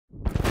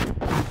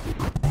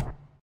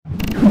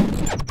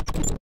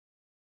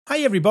Hi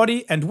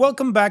everybody and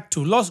welcome back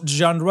to Lost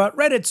Genre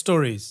Reddit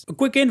Stories. A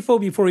quick info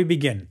before we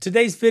begin.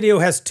 Today's video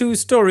has 2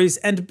 stories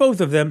and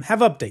both of them have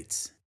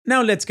updates.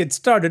 Now let's get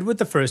started with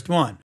the first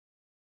one.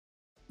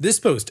 This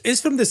post is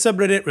from the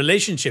subreddit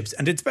Relationships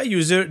and it's by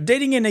user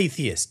Dating an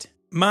Atheist.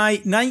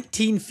 My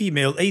 19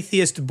 female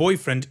atheist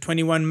boyfriend,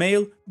 21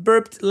 male,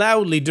 burped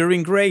loudly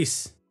during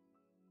grace.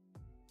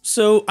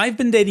 So, I've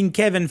been dating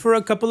Kevin for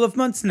a couple of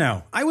months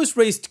now. I was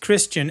raised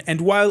Christian, and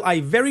while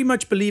I very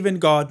much believe in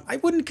God, I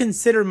wouldn't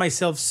consider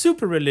myself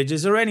super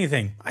religious or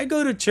anything. I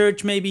go to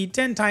church maybe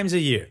 10 times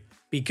a year.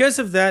 Because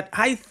of that,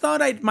 I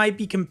thought I might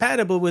be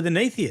compatible with an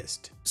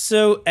atheist.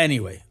 So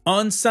anyway,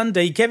 on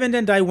Sunday, Kevin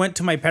and I went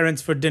to my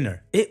parents for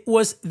dinner. It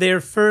was their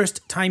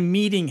first time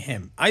meeting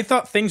him. I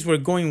thought things were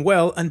going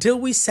well until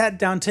we sat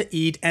down to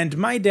eat and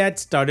my dad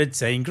started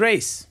saying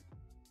grace.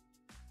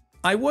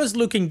 I was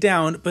looking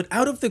down, but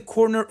out of the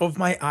corner of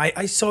my eye,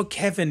 I saw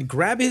Kevin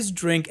grab his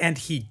drink and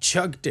he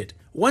chugged it.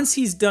 Once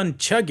he's done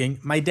chugging,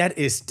 my dad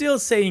is still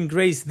saying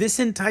grace this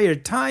entire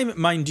time,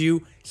 mind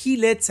you, he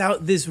lets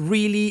out this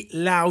really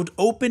loud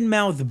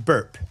open-mouth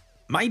burp.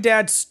 My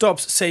dad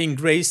stops saying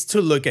grace to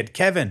look at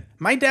Kevin.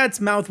 My dad's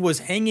mouth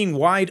was hanging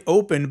wide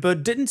open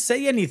but didn't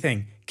say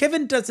anything.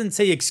 Kevin doesn't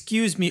say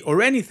excuse me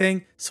or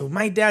anything, so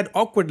my dad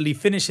awkwardly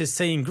finishes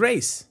saying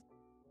grace.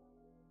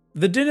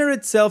 The dinner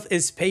itself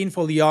is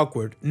painfully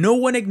awkward. No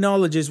one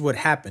acknowledges what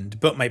happened,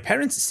 but my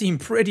parents seem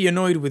pretty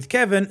annoyed with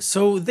Kevin,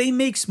 so they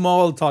make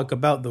small talk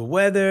about the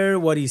weather,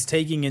 what he's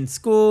taking in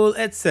school,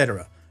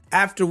 etc.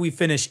 After we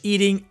finish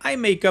eating, I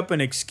make up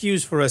an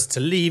excuse for us to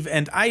leave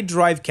and I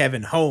drive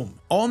Kevin home.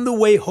 On the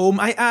way home,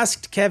 I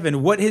asked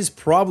Kevin what his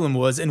problem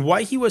was and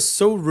why he was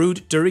so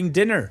rude during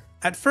dinner.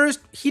 At first,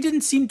 he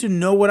didn't seem to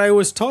know what I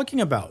was talking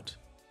about.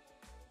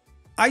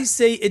 I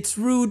say it's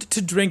rude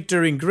to drink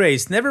during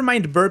grace, never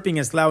mind burping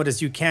as loud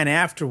as you can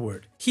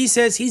afterward. He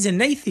says he's an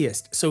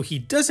atheist, so he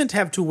doesn't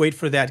have to wait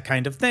for that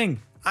kind of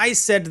thing. I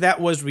said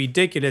that was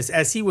ridiculous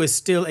as he was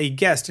still a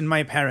guest in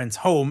my parents'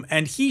 home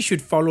and he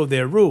should follow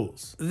their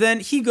rules. Then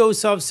he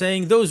goes off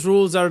saying those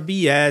rules are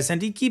BS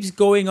and he keeps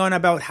going on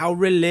about how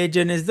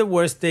religion is the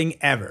worst thing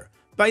ever.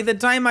 By the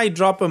time I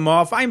drop him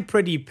off, I'm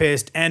pretty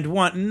pissed and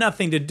want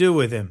nothing to do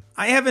with him.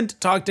 I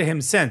haven't talked to him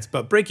since,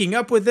 but breaking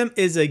up with him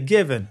is a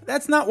given.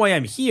 That's not why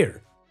I'm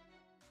here.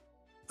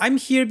 I'm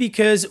here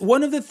because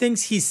one of the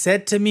things he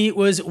said to me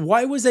was,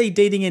 why was I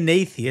dating an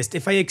atheist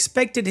if I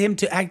expected him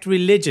to act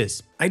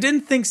religious? I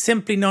didn't think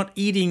simply not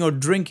eating or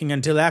drinking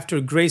until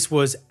after grace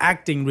was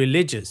acting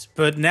religious,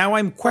 but now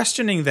I'm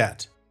questioning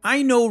that.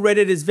 I know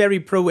Reddit is very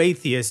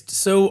pro-atheist,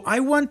 so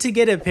I want to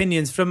get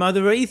opinions from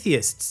other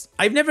atheists.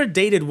 I've never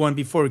dated one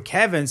before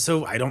Kevin,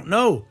 so I don't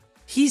know.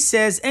 He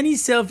says any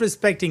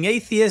self-respecting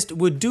atheist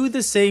would do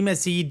the same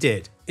as he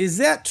did. Is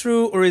that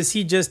true or is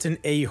he just an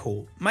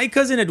a-hole? My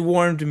cousin had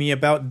warned me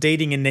about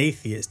dating an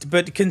atheist,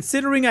 but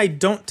considering I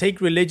don't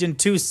take religion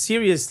too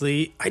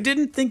seriously, I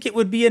didn't think it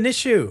would be an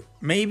issue.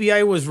 Maybe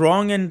I was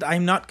wrong and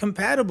I'm not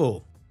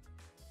compatible.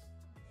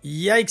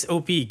 Yikes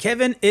OP,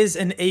 Kevin is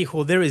an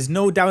a-hole, there is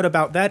no doubt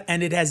about that,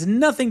 and it has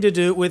nothing to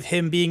do with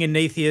him being an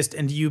atheist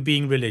and you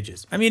being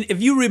religious. I mean,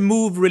 if you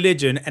remove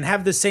religion and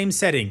have the same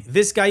setting,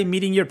 this guy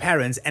meeting your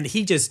parents and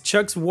he just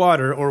chugs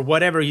water or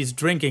whatever he's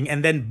drinking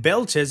and then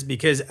belches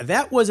because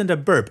that wasn't a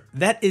burp,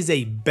 that is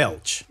a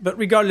belch. But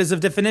regardless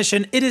of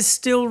definition, it is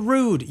still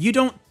rude, you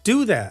don't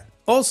do that.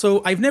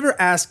 Also, I've never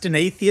asked an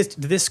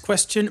atheist this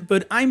question,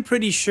 but I'm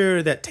pretty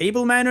sure that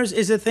table manners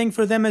is a thing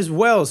for them as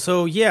well,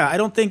 so yeah, I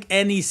don't think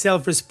any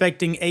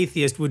self-respecting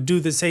atheist would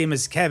do the same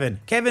as Kevin.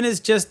 Kevin is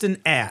just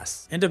an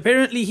ass. And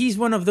apparently he's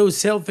one of those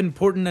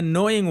self-important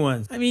annoying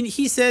ones. I mean,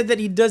 he said that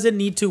he doesn't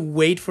need to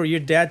wait for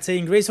your dad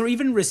saying grace or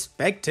even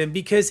respect him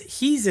because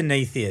he's an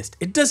atheist.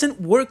 It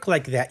doesn't work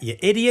like that, you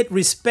idiot.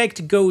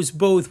 Respect goes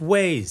both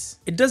ways.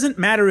 It doesn't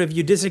matter if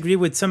you disagree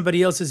with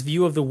somebody else's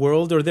view of the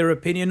world or their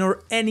opinion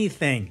or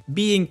anything.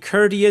 Being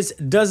courteous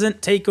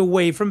doesn't take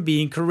away from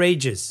being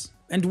courageous.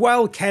 And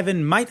while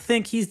Kevin might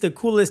think he's the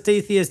coolest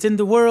atheist in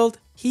the world,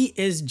 he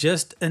is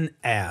just an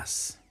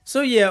ass.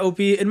 So yeah, OP,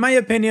 in my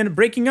opinion,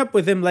 breaking up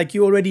with him like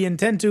you already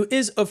intend to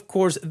is of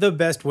course the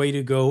best way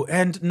to go.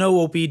 And no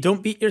OP,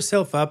 don't beat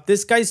yourself up,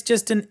 this guy's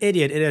just an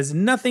idiot, it has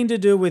nothing to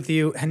do with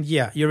you, and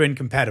yeah, you're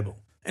incompatible.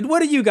 And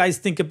what do you guys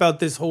think about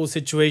this whole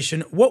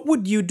situation? What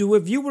would you do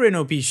if you were in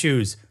OP's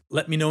shoes?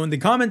 Let me know in the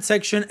comment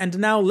section, and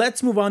now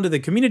let's move on to the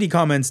community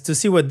comments to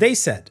see what they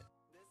said.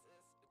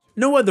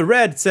 No Other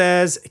Red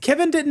says,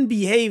 Kevin didn't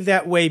behave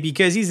that way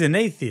because he's an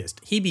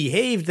atheist. He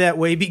behaved that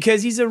way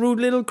because he's a rude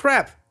little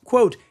crap.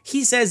 Quote,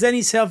 he says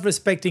any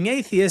self-respecting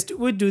atheist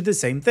would do the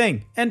same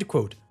thing. End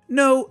quote.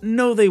 No,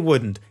 they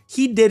wouldn't.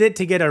 He did it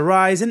to get a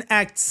rise and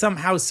act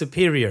somehow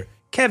superior.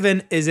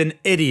 Kevin is an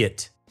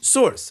idiot.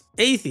 Source,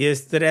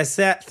 atheist that has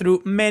sat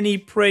through many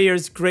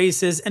prayers,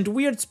 graces, and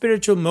weird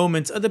spiritual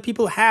moments other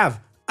people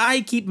have.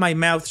 I keep my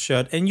mouth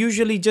shut and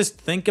usually just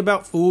think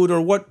about food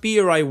or what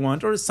beer I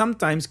want or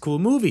sometimes cool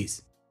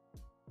movies.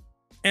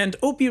 And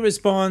OP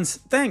responds,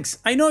 "Thanks,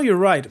 I know you're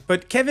right,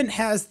 but Kevin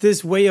has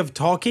this way of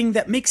talking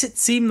that makes it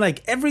seem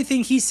like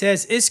everything he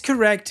says is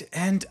correct,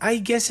 and I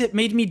guess it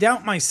made me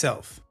doubt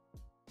myself."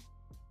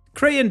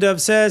 Crayon Dove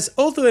says,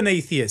 "Also an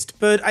atheist,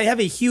 but I have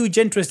a huge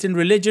interest in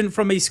religion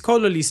from a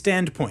scholarly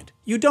standpoint.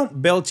 You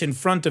don't belch in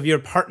front of your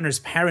partner's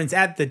parents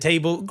at the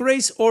table,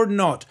 grace or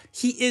not.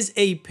 He is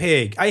a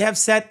pig. I have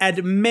sat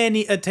at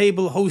many a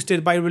table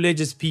hosted by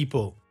religious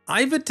people.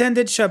 I've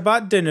attended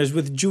Shabbat dinners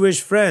with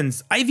Jewish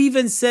friends. I've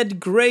even said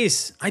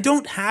grace. I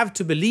don't have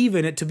to believe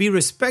in it to be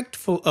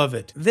respectful of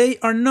it. They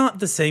are not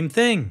the same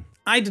thing.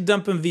 I'd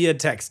dump him via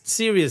text,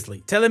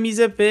 seriously. Tell him he's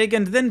a pig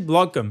and then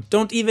block him.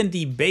 Don't even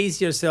debase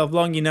yourself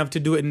long enough to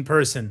do it in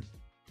person."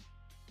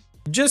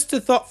 Just a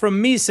Thought from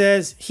Me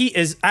says, "He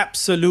is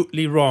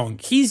absolutely wrong.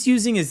 He's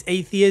using his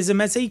atheism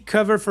as a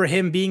cover for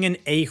him being an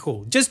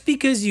a-hole. Just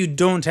because you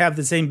don't have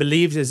the same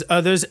beliefs as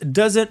others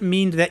doesn't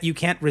mean that you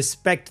can't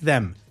respect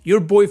them. Your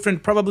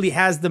boyfriend probably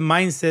has the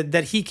mindset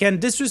that he can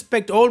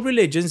disrespect all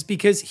religions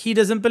because he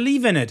doesn't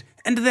believe in it,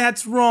 and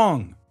that's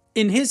wrong."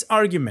 In his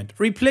argument,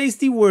 replace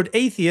the word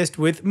atheist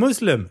with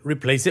Muslim,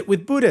 replace it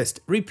with Buddhist,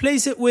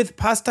 replace it with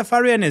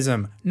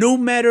Pastafarianism. No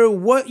matter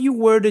what you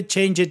were to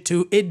change it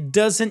to, it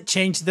doesn't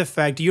change the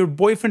fact your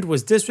boyfriend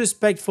was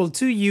disrespectful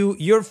to you,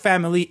 your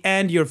family,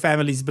 and your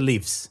family's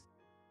beliefs.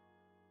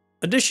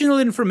 Additional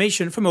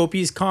information from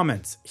OP's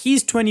comments.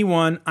 He's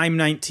 21, I'm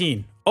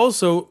 19.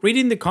 Also,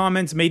 reading the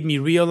comments made me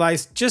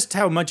realize just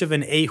how much of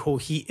an a-hole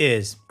he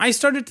is. I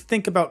started to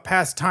think about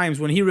past times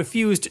when he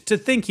refused to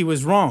think he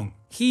was wrong.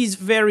 He's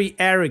very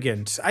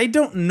arrogant. I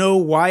don't know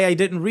why I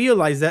didn't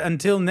realize that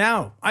until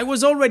now. I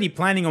was already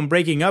planning on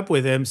breaking up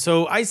with him,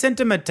 so I sent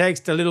him a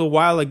text a little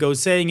while ago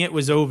saying it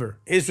was over.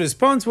 His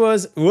response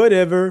was,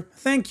 "Whatever."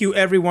 Thank you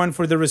everyone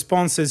for the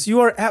responses.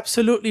 You are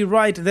absolutely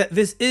right that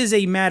this is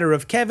a matter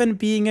of Kevin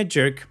being a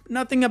jerk,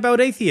 nothing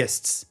about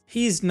atheists.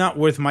 He's not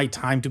worth my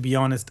time, to be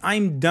honest.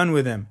 I'm done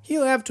with him.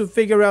 He'll have to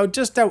figure out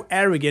just how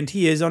arrogant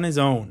he is on his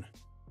own.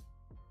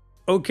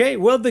 Okay,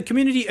 well, the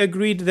community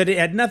agreed that it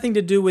had nothing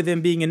to do with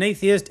him being an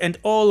atheist and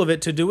all of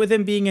it to do with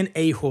him being an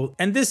a-hole,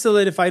 and this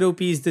solidified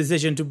OP's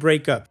decision to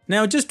break up.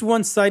 Now, just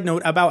one side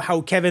note about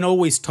how Kevin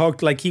always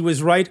talked like he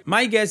was right.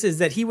 My guess is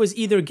that he was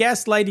either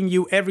gaslighting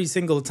you every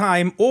single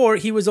time, or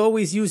he was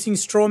always using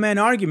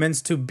strawman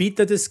arguments to beat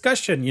the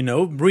discussion, you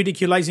know,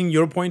 ridiculizing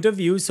your point of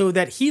view so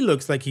that he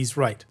looks like he's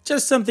right.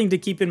 Just something to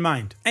keep in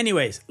mind.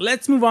 Anyways,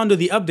 let's move on to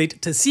the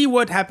update to see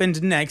what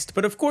happened next,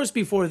 but of course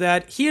before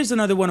that, here's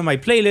another one of my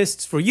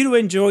playlists for you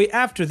to enjoy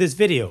after this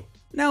video.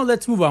 Now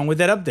let's move on with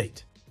that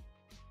update.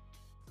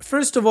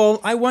 First of all,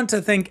 I want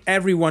to thank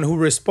everyone who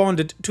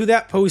responded to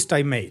that post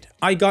I made.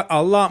 I got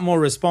a lot more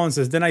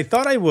responses than I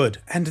thought I would,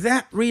 and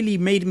that really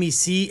made me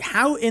see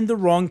how in the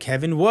wrong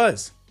Kevin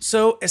was.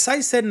 So, as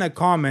I said in a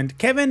comment,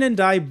 Kevin and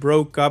I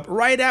broke up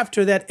right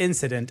after that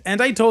incident,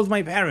 and I told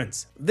my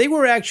parents. They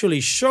were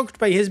actually shocked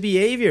by his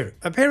behavior.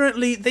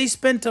 Apparently, they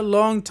spent a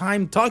long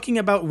time talking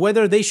about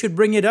whether they should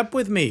bring it up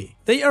with me.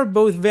 They are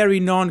both very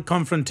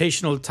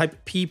non-confrontational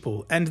type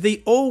people, and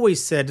they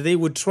always said they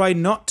would try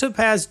not to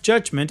pass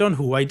judgment on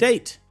who I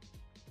date.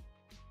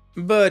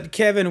 But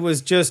Kevin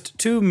was just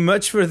too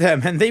much for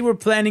them, and they were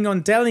planning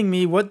on telling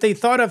me what they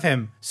thought of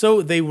him,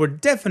 so they were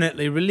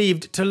definitely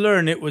relieved to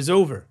learn it was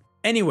over.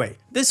 Anyway,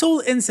 this whole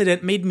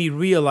incident made me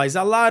realize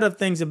a lot of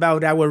things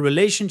about our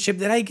relationship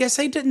that I guess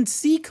I didn't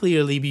see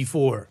clearly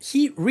before.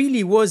 He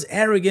really was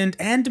arrogant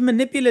and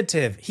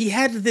manipulative. He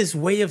had this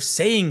way of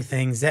saying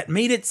things that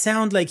made it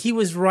sound like he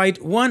was right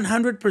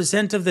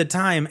 100% of the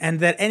time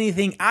and that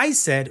anything I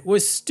said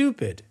was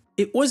stupid.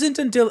 It wasn't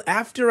until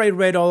after I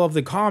read all of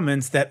the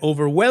comments that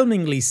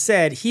overwhelmingly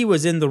said he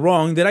was in the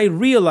wrong that I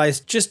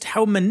realized just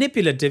how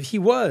manipulative he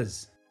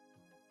was.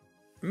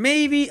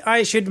 Maybe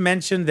I should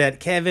mention that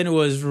Kevin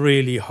was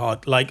really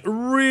hot, like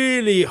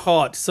really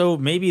hot, so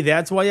maybe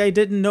that's why I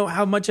didn't know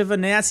how much of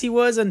an ass he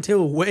was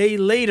until way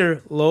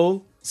later,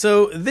 lol.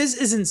 So this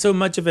isn't so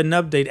much of an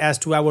update as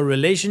to our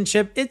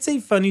relationship, it's a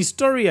funny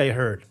story I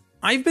heard.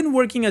 I've been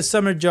working a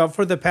summer job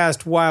for the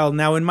past while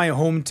now in my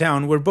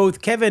hometown where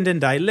both Kevin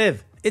and I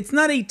live. It's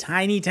not a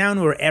tiny town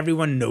where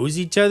everyone knows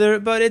each other,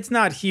 but it's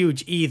not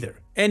huge either.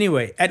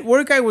 Anyway, at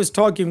work I was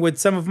talking with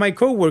some of my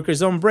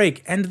co-workers on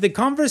break and the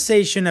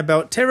conversation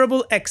about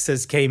terrible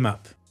exes came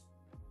up.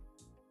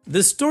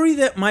 The story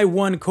that my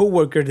one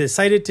co-worker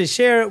decided to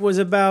share was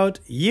about,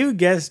 you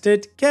guessed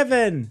it,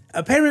 Kevin.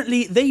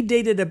 Apparently they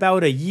dated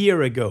about a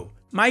year ago.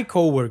 My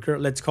co-worker,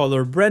 let's call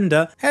her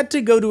Brenda, had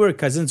to go to her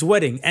cousin's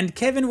wedding and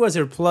Kevin was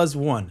her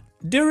 +1.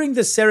 During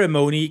the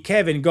ceremony,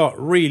 Kevin got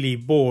really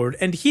bored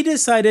and he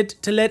decided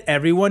to let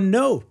everyone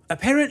know.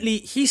 Apparently,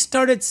 he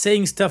started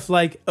saying stuff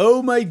like,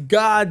 "Oh my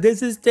god,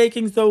 this is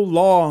taking so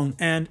long,"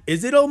 and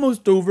 "Is it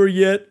almost over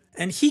yet?"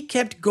 And he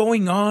kept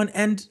going on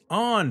and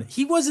on.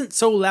 He wasn't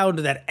so loud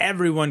that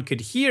everyone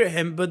could hear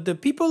him, but the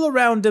people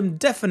around him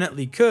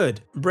definitely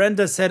could.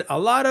 Brenda said a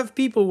lot of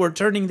people were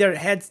turning their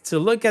heads to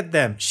look at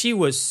them. She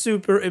was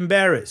super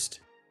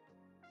embarrassed.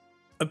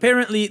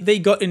 Apparently, they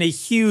got in a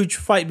huge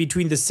fight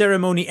between the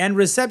ceremony and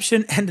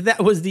reception, and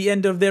that was the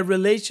end of their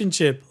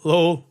relationship.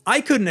 Lol.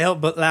 I couldn't help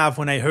but laugh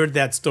when I heard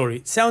that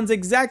story. Sounds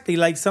exactly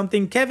like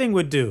something Kevin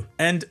would do.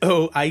 And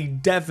oh, I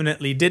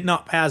definitely did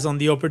not pass on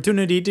the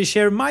opportunity to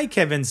share my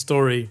Kevin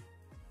story.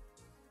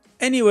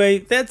 Anyway,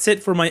 that's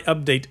it for my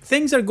update.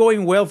 Things are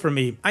going well for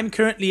me. I'm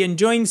currently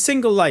enjoying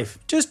single life,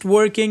 just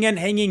working and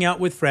hanging out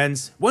with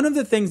friends. One of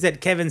the things that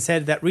Kevin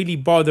said that really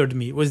bothered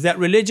me was that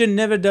religion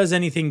never does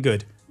anything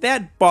good.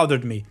 That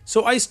bothered me,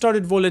 so I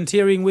started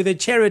volunteering with a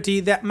charity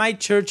that my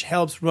church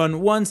helps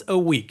run once a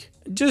week.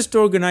 Just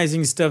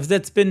organizing stuff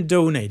that's been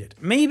donated.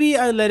 Maybe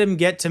I let him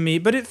get to me,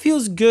 but it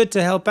feels good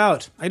to help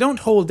out. I don't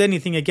hold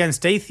anything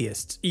against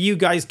atheists. You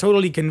guys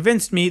totally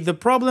convinced me the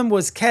problem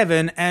was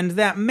Kevin and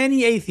that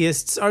many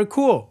atheists are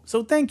cool,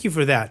 so thank you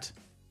for that.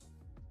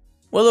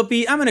 Well, OP,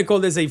 I'm gonna call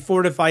this a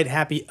fortified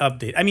happy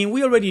update. I mean,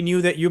 we already knew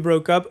that you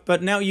broke up,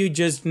 but now you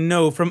just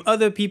know from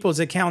other people's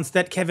accounts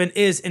that Kevin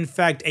is in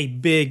fact a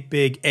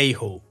big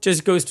a-hole.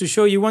 Just goes to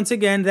show you once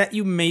again that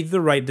you made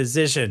the right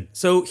decision.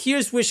 So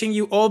here's wishing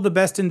you all the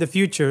best in the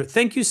future.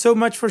 Thank you so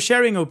much for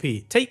sharing, OP.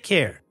 Take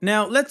care.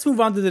 Now let's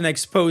move on to the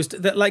next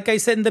post that, like I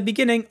said in the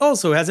beginning,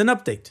 also has an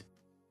update.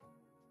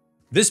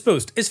 This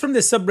post is from the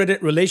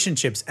subreddit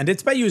Relationships and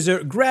it's by user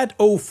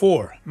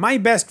grad04. My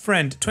best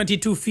friend,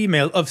 22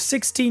 female of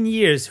 16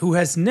 years who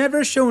has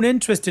never shown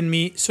interest in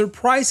me,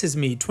 surprises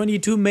me,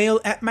 22 male,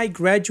 at my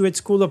graduate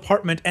school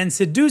apartment and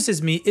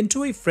seduces me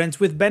into a friends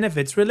with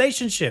benefits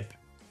relationship.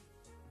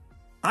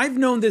 I've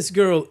known this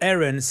girl,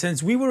 Erin,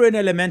 since we were in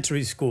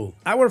elementary school.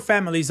 Our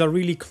families are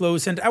really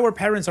close and our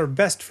parents are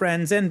best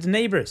friends and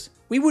neighbors.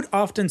 We would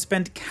often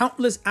spend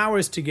countless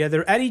hours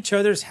together at each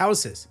other's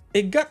houses.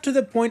 It got to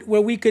the point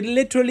where we could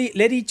literally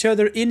let each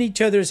other in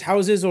each other's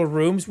houses or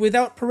rooms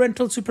without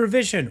parental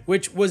supervision,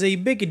 which was a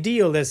big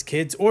deal as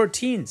kids or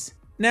teens.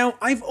 Now,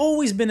 I've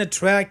always been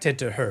attracted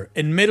to her.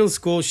 In middle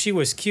school, she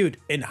was cute.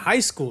 In high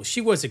school,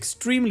 she was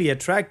extremely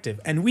attractive,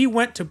 and we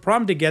went to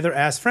prom together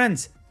as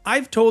friends.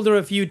 I've told her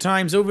a few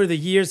times over the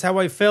years how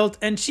I felt,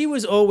 and she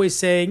was always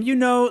saying, you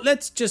know,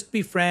 let's just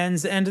be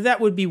friends, and that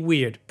would be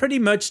weird, pretty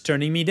much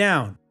turning me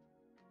down.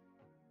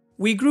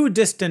 We grew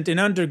distant in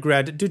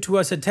undergrad due to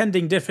us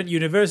attending different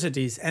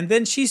universities, and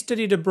then she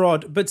studied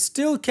abroad but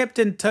still kept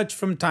in touch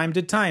from time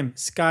to time,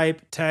 Skype,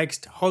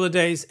 text,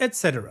 holidays,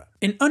 etc.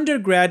 In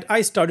undergrad,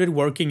 I started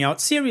working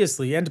out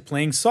seriously and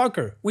playing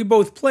soccer. We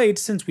both played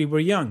since we were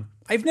young.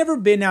 I've never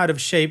been out of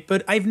shape,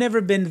 but I've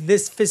never been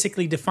this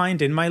physically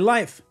defined in my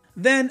life.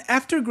 Then,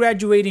 after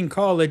graduating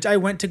college, I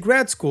went to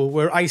grad school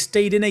where I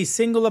stayed in a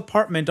single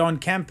apartment on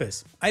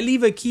campus. I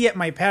leave a key at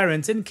my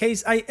parents' in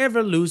case I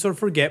ever lose or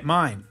forget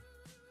mine.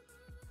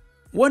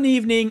 One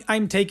evening,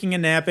 I'm taking a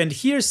nap and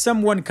hear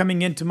someone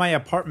coming into my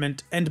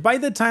apartment, and by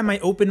the time I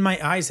open my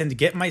eyes and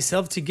get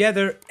myself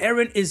together,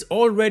 Erin is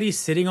already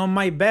sitting on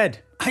my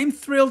bed. I'm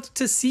thrilled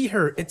to see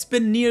her. It's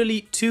been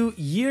nearly 2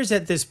 years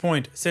at this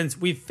point since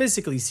we've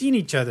physically seen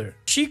each other.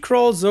 She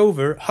crawls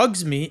over,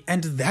 hugs me,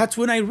 and that's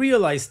when I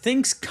realize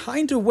things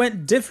kinda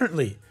went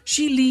differently.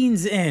 She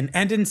leans in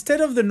and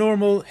instead of the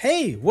normal,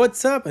 hey,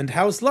 what's up and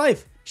how's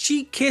life?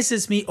 She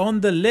kisses me on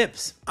the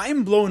lips.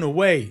 I'm blown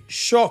away,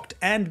 shocked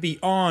and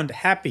beyond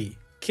happy.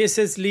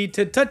 Kisses lead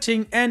to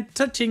touching and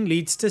touching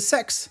leads to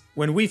sex.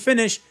 When we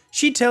finish,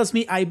 she tells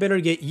me I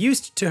better get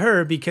used to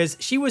her because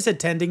she was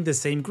attending the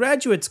same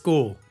graduate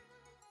school.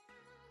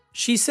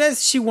 She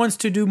says she wants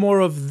to do more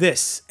of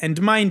this, and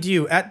mind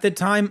you, at the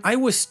time I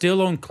was still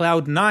on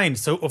cloud 9,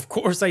 so of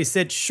course I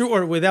said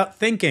sure without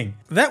thinking.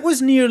 That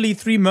was nearly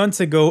 3 months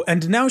ago,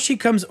 and now she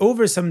comes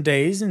over some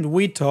days and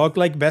we talk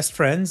like best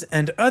friends,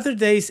 and other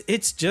days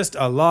it's just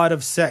a lot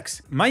of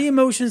sex. My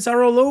emotions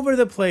are all over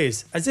the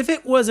place. As if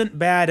it wasn't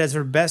bad as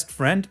her best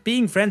friend,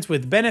 being friends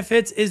with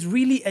benefits is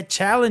really a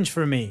challenge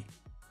for me.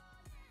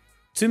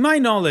 To my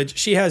knowledge,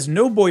 she has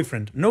no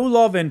boyfriend, no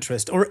love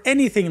interest, or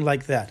anything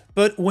like that.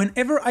 But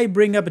whenever I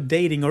bring up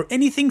dating or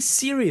anything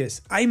serious,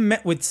 I'm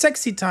met with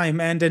sexy time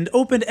and an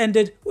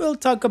open-ended, we'll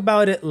talk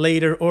about it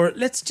later, or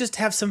let's just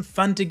have some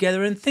fun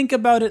together and think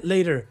about it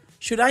later.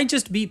 Should I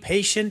just be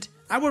patient?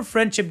 Our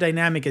friendship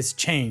dynamic has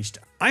changed.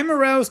 I'm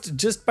aroused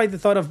just by the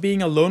thought of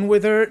being alone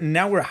with her.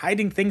 Now we're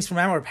hiding things from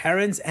our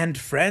parents and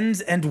friends,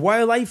 and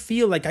while I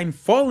feel like I'm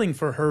falling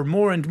for her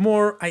more and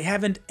more, I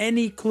haven't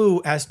any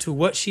clue as to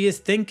what she is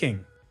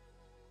thinking.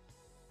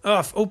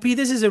 Ugh, OP,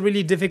 this is a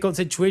really difficult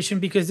situation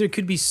because there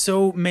could be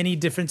so many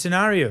different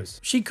scenarios.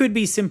 She could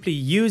be simply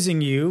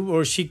using you,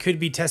 or she could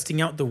be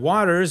testing out the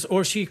waters,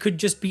 or she could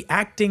just be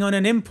acting on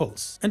an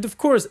impulse. And of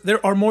course,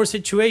 there are more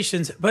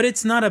situations, but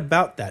it's not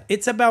about that.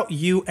 It's about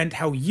you and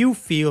how you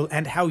feel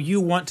and how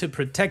you want to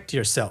protect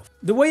yourself.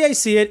 The way I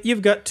see it,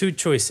 you've got two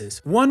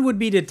choices. One would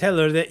be to tell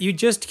her that you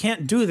just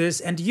can't do this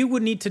and you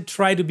would need to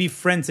try to be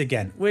friends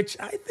again, which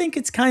I think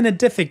it's kind of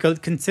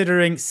difficult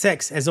considering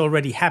sex has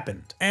already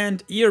happened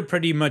and you're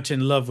pretty much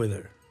in love with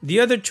her. The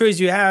other choice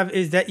you have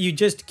is that you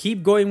just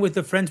keep going with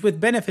the friends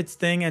with benefits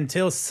thing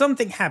until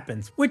something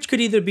happens, which could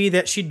either be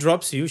that she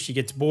drops you, she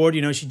gets bored,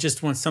 she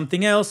just wants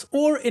something else,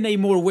 or in a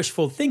more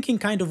wishful thinking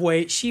kind of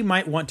way, she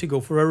might want to go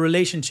for a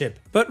relationship.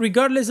 But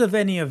regardless of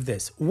any of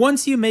this,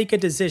 once you make a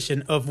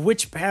decision of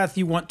which path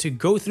you want to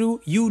go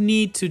through, you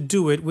need to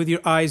do it with your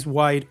eyes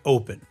wide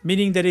open.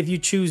 Meaning that if you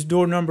choose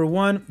door number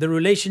 1, the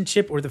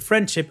relationship or the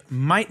friendship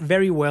might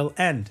very well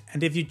end.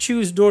 And if you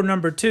choose door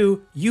number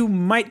 2, you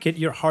might get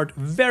your heart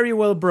very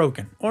well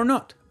broken, or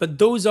not. But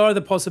those are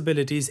the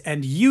possibilities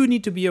and you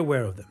need to be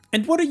aware of them.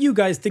 And what do you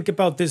guys think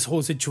about this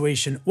whole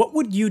situation? What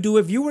would you do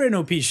if you were in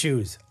OP's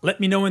shoes? Let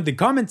me know in the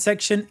comment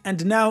section,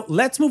 and now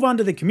let's move on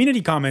to the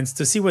community comments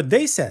to see what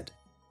they said.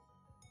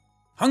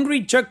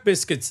 Hungry Chuck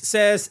Biscuits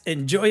says,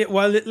 enjoy it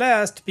while it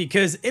lasts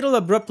because it'll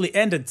abruptly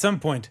end at some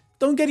point.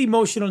 Don't get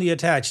emotionally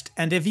attached,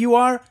 and if you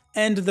are,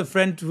 end the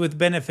friend with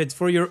benefits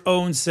for your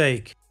own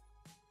sake.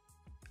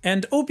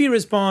 And OP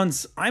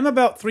responds, I'm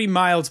about 3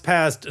 miles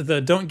past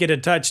the don't get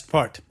attached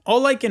part.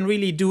 All I can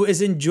really do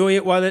is enjoy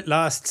it while it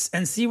lasts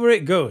and see where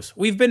it goes.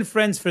 We've been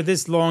friends for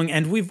this long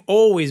and we've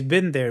always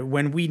been there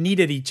when we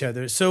needed each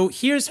other, so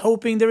here's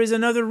hoping there is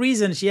another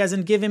reason she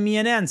hasn't given me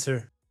an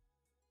answer.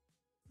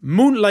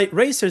 Moonlight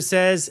Racer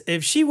says,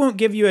 if she won't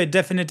give you a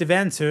definitive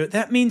answer,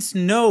 that means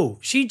no.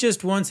 She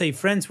just wants a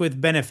friends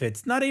with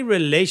benefits, not a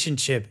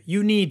relationship.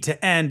 You need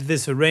to end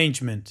this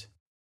arrangement.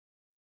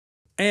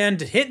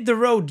 And Hit the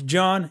Road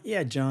John,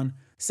 yeah John,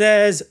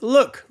 says,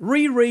 look,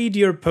 reread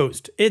your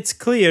post. It's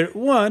clear,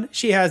 1,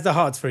 she has the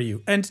hots for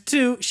you, and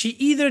 2, she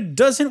either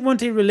doesn't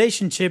want a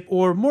relationship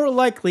or more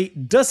likely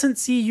doesn't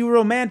see you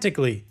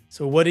romantically.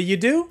 So what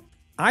do?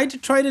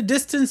 I'd try to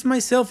distance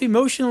myself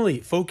emotionally,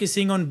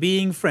 focusing on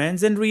being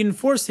friends and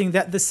reinforcing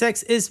that the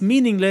sex is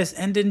meaningless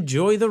and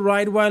enjoy the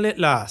ride while it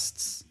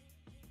lasts.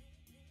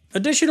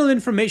 Additional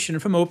information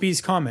from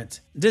OP's comment.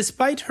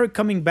 Despite her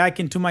coming back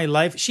into my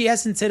life, she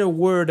hasn't said a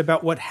word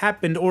about what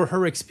happened or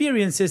her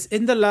experiences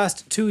in the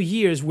last 2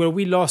 years where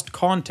we lost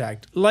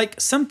contact, like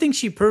something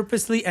she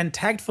purposely and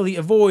tactfully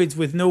avoids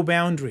with no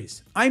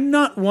boundaries. I'm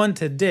not one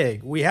to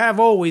dig. We have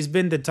always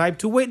been the type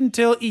to wait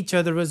until each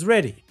other is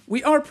ready.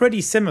 We are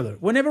pretty similar.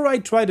 Whenever I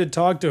try to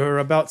talk to her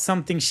about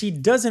something she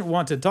doesn't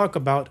want to talk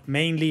about,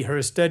 mainly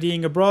her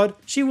studying abroad,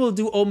 she will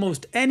do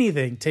almost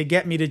anything to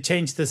get me to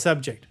change the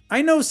subject.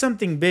 I know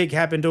something big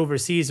happened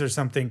overseas or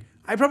something.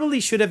 I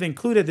probably should have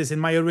included this in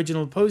my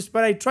original post,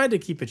 but I tried to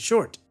keep it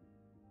short.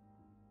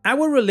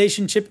 Our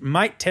relationship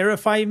might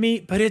terrify me,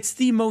 but it's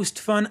the most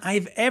fun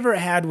I've ever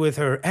had with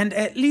her, and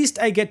at least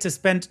I get to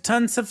spend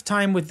tons of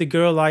time with the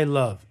girl I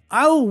love.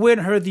 I'll win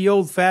her the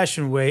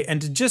old-fashioned way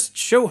and just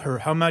show her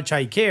how much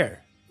I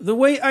care. The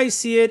way I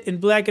see it in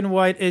black and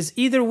white is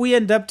either we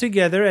end up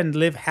together and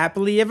live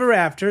happily ever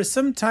after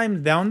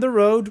sometime down the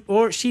road,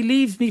 or she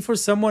leaves me for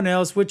someone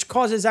else, which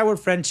causes our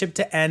friendship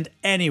to end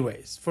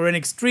anyways, for an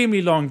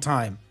extremely long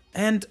time.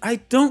 And I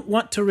don't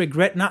want to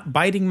regret not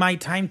biding my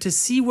time to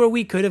see where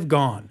we could have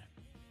gone.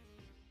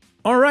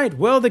 Alright,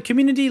 well, the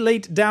community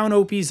laid down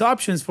OP's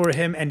options for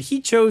him and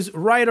he chose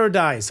ride or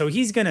die, so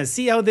he's gonna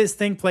see how this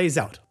thing plays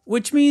out.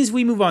 Which means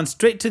we move on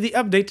straight to the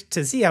update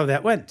to see how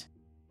that went.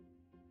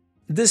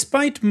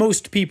 Despite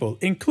most people,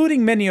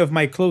 including many of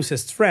my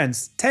closest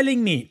friends,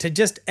 telling me to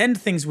just end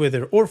things with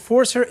her or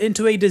force her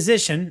into a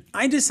decision,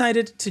 I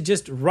decided to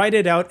just ride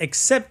it out,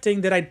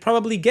 accepting that I'd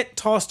probably get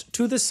tossed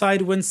to the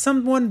side when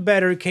someone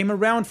better came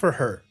around for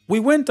her. We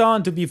went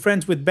on to be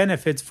friends with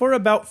benefits for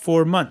about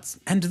 4 months,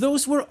 and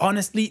those were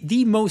honestly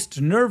the most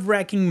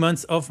nerve-wracking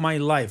months of my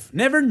life,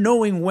 never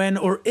knowing when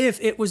or if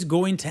it was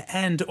going to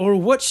end or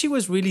what she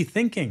was really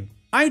thinking.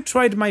 I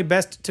tried my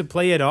best to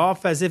play it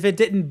off as if it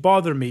didn't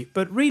bother me,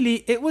 but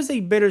really it was a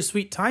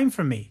bittersweet time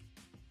for me.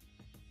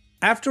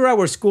 After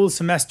our school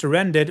semester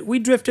ended, we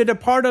drifted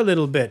apart a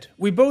little bit.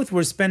 We both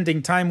were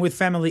spending time with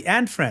family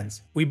and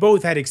friends. We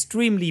both had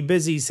extremely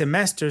busy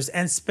semesters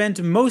and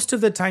spent most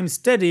of the time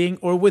studying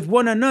or with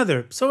one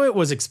another, so it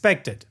was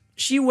expected.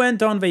 She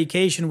went on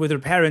vacation with her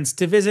parents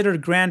to visit her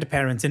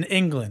grandparents in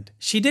England.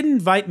 She did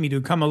invite me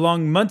to come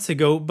along months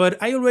ago, but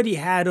I already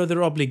had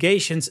other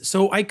obligations,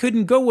 so I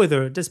couldn't go with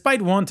her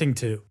despite wanting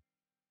to.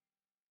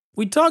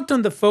 We talked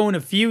on the phone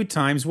a few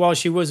times while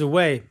she was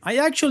away. I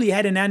actually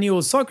had an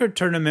annual soccer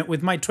tournament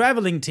with my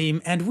traveling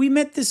team, and we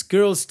met this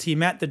girls'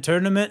 team at the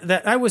tournament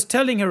that I was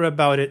telling her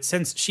about it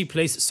since she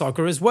plays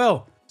soccer as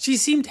well. She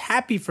seemed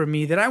happy for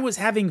me that I was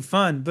having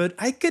fun, but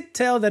I could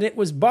tell that it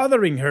was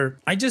bothering her.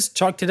 I just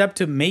chalked it up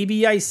to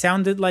maybe I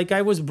sounded like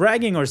I was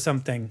bragging or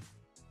something.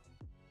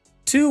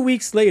 2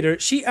 weeks later,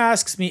 she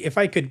asks me if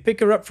I could pick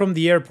her up from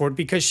the airport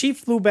because she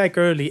flew back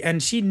early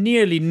and she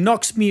nearly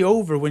knocks me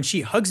over when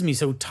she hugs me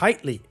so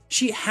tightly.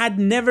 She had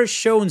never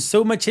shown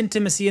so much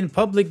intimacy in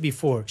public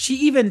before. She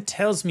even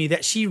tells me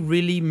that she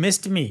really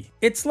missed me.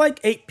 It's like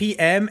 8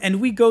 p.m.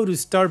 and we go to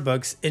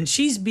Starbucks and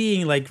she's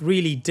being like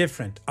really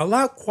different, a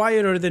lot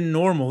quieter than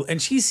normal, and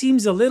she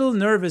seems a little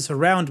nervous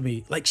around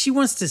me, like she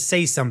wants to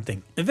say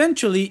something.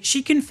 Eventually,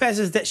 she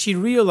confesses that she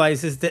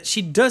realizes that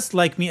she does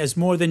like me as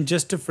more than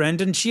just a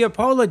friend, and she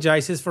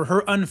apologizes for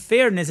her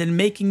unfairness in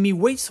making me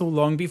wait so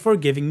long before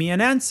giving me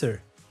an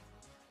answer.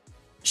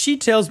 She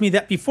tells me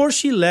that before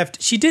she left,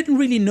 she didn't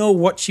really know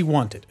what she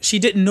wanted. She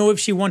didn't know if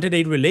she wanted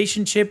a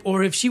relationship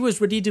or if she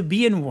was ready to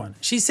be in one.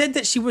 She said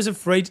that she was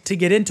afraid to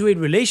get into a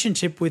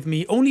relationship with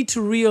me, only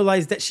to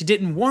realize that she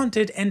didn't want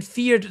it and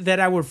feared that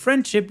our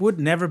friendship would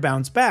never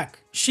bounce back.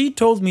 She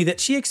told me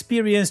that she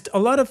experienced a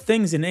lot of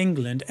things in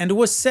England and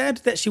was sad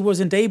that she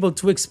wasn't able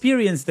to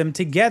experience them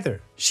together.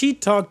 She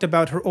talked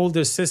about her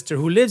older sister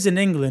who lives in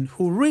England,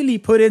 who really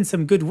put in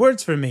some good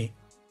words for me.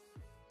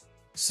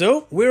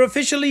 So, we're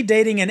officially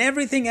dating and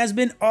everything has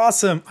been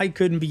awesome. I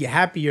couldn't be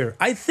happier.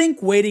 I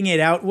think waiting it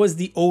out was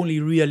the only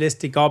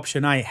realistic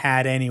option I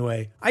had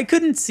anyway. I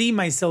couldn't see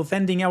myself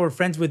ending our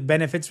friends with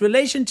benefits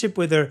relationship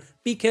with her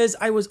because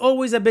I was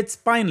always a bit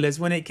spineless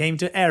when it came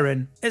to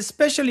Erin.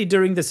 Especially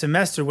during the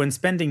semester when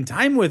spending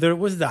time with her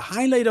was the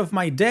highlight of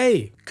my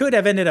day. Could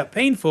have ended up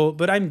painful,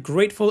 but I'm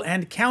grateful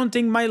and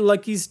counting my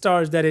lucky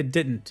stars that it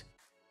didn't.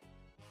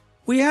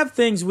 We have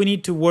things we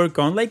need to work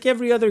on like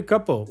every other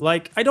couple.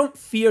 Like, I don't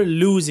fear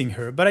losing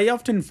her, but I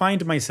often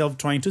find myself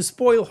trying to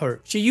spoil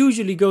her. She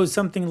usually goes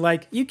something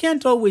like, "You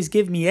can't always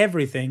give me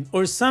everything,"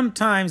 or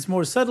sometimes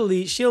more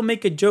subtly, she'll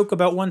make a joke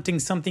about wanting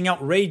something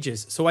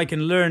outrageous so I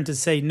can learn to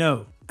say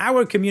no.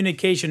 Our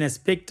communication has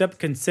picked up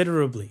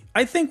considerably.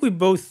 I think we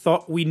both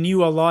thought we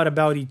knew a lot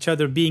about each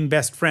other being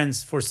best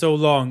friends for so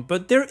long,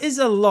 but there is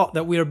a lot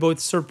that we are both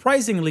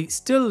surprisingly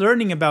still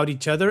learning about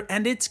each other,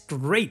 and it's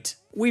great.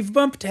 We've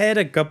bumped head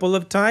a couple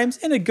of times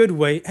in a good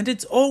way, and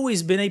it's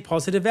always been a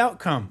positive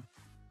outcome.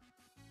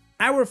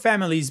 Our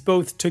families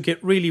both took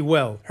it really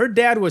well. Her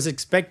dad was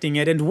expecting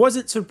it and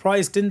wasn't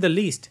surprised in the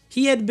least.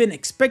 He had been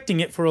expecting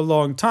it for a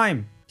long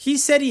time. He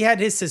said he had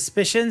his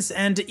suspicions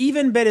and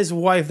even bet his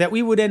wife that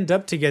we would end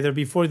up together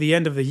before the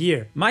end of the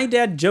year. My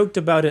dad joked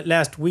about it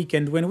last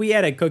weekend when we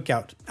had a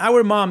cookout.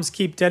 Our moms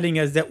keep telling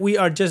us that we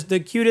are just the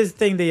cutest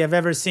thing they have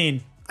ever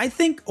seen. I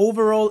think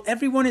overall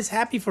everyone is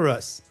happy for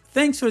us.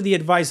 Thanks for the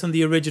advice on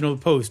the original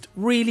post,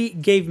 really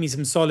gave me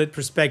some solid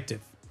perspective.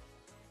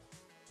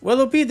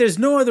 Well, OP, there's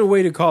no other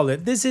way to call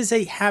it. This is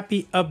a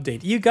happy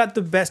update. You got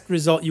the best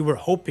result you were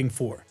hoping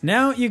for.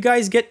 Now you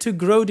guys get to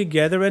grow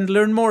together and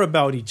learn more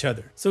about each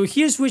other. So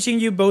here's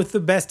wishing you both the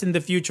best in the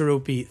future,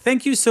 OP.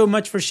 Thank you so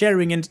much for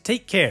sharing and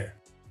take care.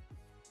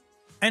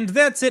 And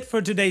that's it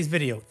for today's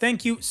video.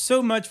 Thank you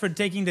so much for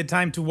taking the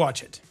time to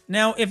watch it.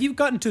 Now, if you've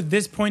gotten to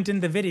this point in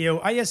the video,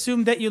 I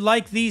assume that you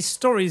like these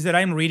stories that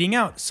I'm reading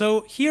out.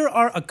 So here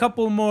are a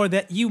couple more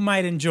that you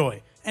might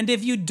enjoy. And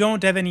if you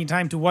don't have any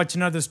time to watch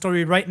another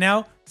story right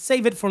now,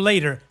 save it for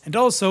later. And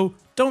also,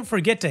 don't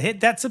forget to hit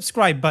that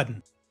subscribe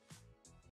button.